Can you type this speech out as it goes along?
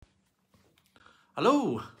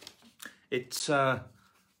Hello, it's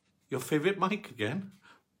your favourite mic again,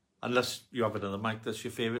 unless you have another mic that's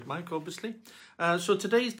your favourite mic, obviously. So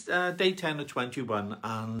today's day 10 of 21,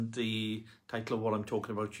 and the title of what I'm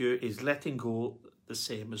talking about here is letting go the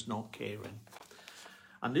same as not caring.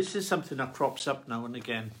 And this is something that crops up now and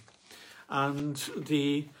again. And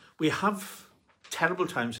we have terrible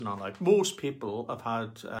times in our life. Most people have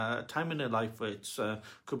had a time in their life where it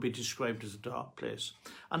could be described as a dark place.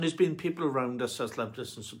 And there's been people around us that's loved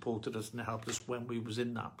us and supported us and helped us when we was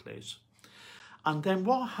in that place. And then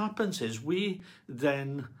what happens is we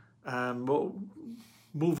then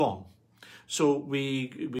move on. So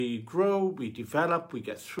we grow, we develop, we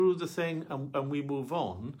get through the thing, and we move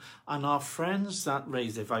on. And our friends that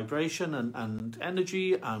raise their vibration and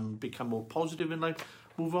energy and become more positive in life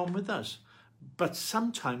move on with us. But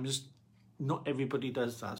sometimes not everybody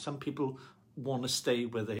does that. Some people want to stay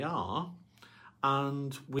where they are,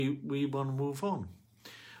 and we want to move on.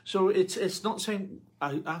 So it's not saying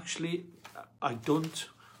I don't.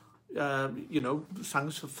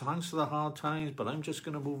 Thanks for the hard times, but I'm just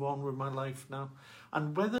going to move on with my life now.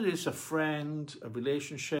 And whether it's a friend, a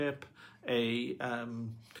relationship, a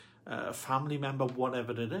family member,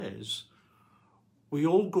 whatever it is, we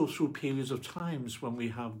all go through periods of times when we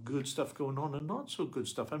have good stuff going on and not so good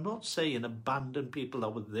stuff. I'm not saying abandon people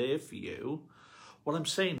that were there for you. What I'm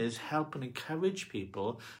saying is help and encourage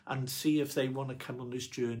people and see if they want to come on this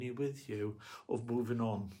journey with you of moving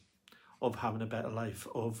on, of having a better life,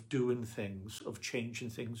 of doing things, of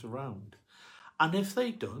changing things around. And if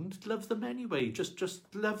they don't, love them anyway.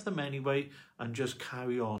 Just love them anyway and just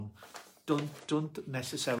carry on. Don't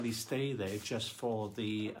necessarily stay there just for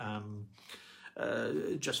the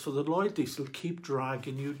loyalty. So keep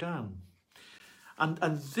dragging you down.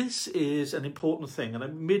 And this is an important thing. And I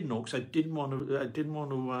made notes. I didn't want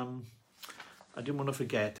to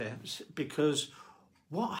forget it, because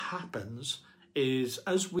what happens is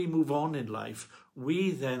as we move on in life,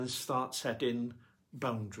 we then start setting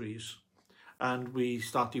boundaries and we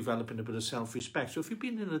start developing a bit of self-respect. So if you've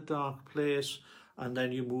been in a dark place and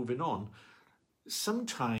then you're moving on,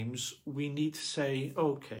 sometimes we need to say,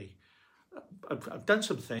 okay, I've done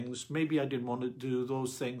some things, maybe I didn't want to do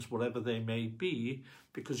those things, whatever they may be,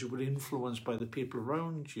 because you were influenced by the people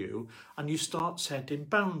around you, and you start setting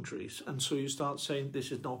boundaries. And so you start saying,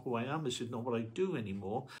 this is not who I am, this is not what I do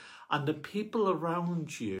anymore. And the people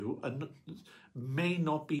around you may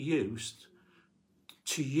not be used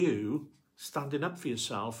to you standing up for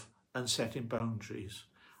yourself and setting boundaries.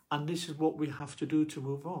 And this is what we have to do to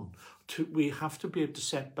move on. We have to be able to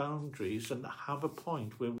set boundaries and have a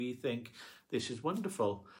point where we think, this is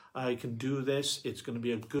wonderful, I can do this, it's going to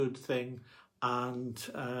be a good thing. And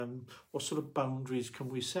what sort of boundaries can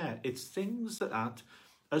we set? It's things that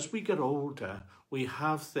as we get older, we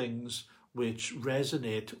have things which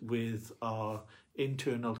resonate with our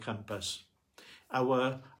internal compass,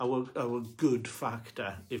 our good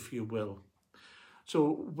factor, if you will.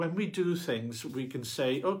 So when we do things, we can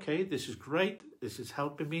say, okay, this is great, this is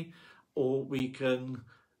helping me, or we can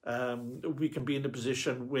be in a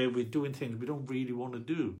position where we're doing things we don't really want to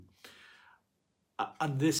do.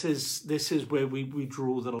 And this is where we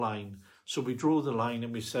draw the line. So we draw the line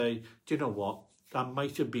and we say, do you know what? That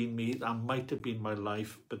might have been me, that might have been my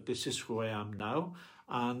life, but this is who I am now,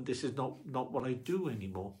 and this is not what I do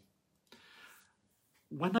anymore.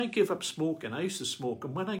 When I give up smoking, I used to smoke,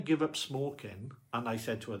 and when I give up smoking, and I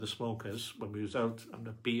said to other smokers when we was out having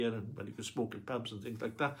a beer and when you could smoke in pubs and things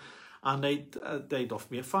like that, and they'd offer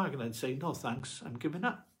me a fag, and I'd say, no thanks, I'm giving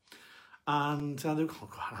up. And they'd go, oh,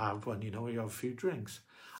 God, have one, you have a few drinks.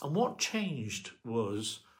 And what changed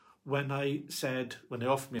was when they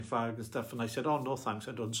offered me a fag and stuff, and I said, oh, no thanks,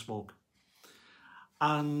 I don't smoke.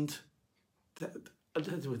 And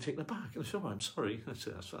they were taken aback. And I said, oh, I'm sorry. I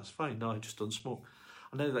said, that's fine, no, I just don't smoke.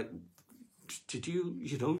 And they're like, did you,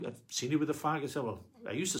 I've seen you with a fag. I said, well,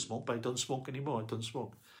 I used to smoke, but I don't smoke anymore. I don't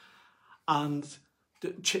smoke. And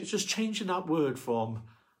just changing that word from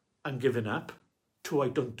I'm giving up to I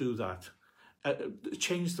don't do that.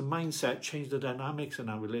 Change the mindset, change the dynamics in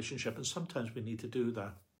our relationship. And sometimes we need to do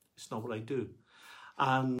that. It's not what I do.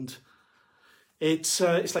 And it's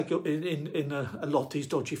like in a lot of these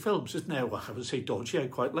dodgy films, isn't there? Well, I would say dodgy. I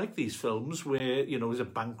quite like these films where, there's a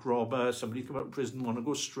bank robber, somebody come out of prison, want to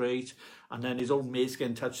go straight, and then his old mates get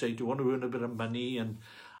in touch, say, do you want to earn a bit of money?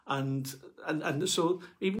 And so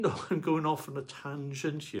even though I'm going off on a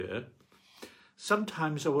tangent here,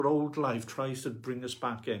 sometimes our old life tries to bring us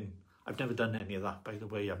back in. I've never done any of that, by the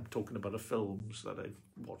way. I'm talking about the films that I've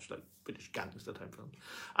watched, like British gangster type films.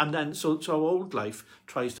 And then, so our old life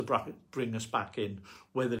tries to bring us back in,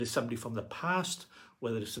 whether it's somebody from the past,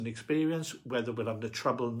 whether it's an experience, whether we're under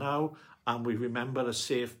trouble now and we remember a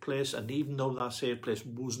safe place, and even though that safe place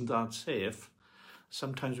wasn't that safe,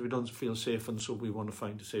 sometimes we don't feel safe, and so we want to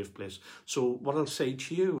find a safe place. So what I'll say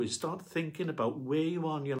to you is start thinking about where you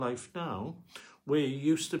are in your life now, where you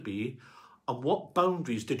used to be, and what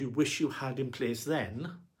boundaries did you wish you had in place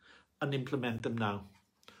then, and implement them now.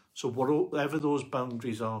 So whatever those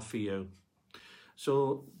boundaries are for you.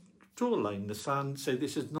 So draw a line in the sand, say,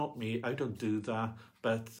 this is not me, I don't do that,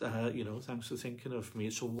 but, you know, thanks for thinking of me.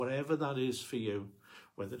 So whatever that is for you,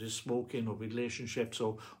 whether it is smoking or relationships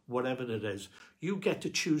or whatever it is, you get to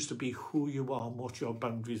choose to be who you are and what your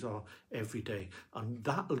boundaries are every day. And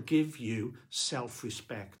that'll give you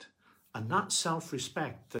self-respect. And that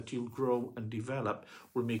self-respect that you'll grow and develop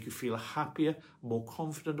will make you feel happier, more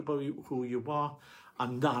confident about who you are,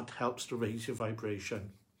 and that helps to raise your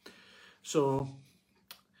vibration. So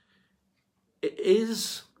it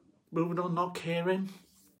is moving on, not caring?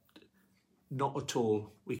 Not at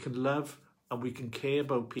all. We can love and we can care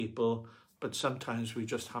about people, but sometimes we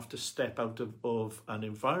just have to step out of an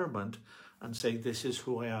environment and say, this is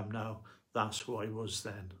who I am now, that's who I was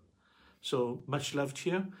then. So much love to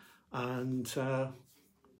you, and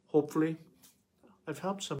hopefully I've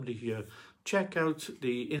helped somebody here. Check out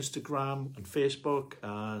the Instagram and Facebook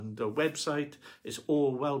and the website. It's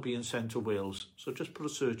all Wellbeing Centre Wales. So just put a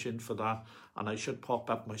search in for that and I should pop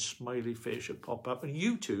up. My smiley face should pop up. And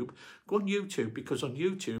YouTube, go on YouTube, because on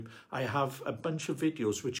YouTube I have a bunch of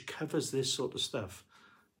videos which covers this sort of stuff.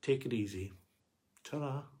 Take it easy.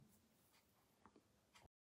 Ta-ra.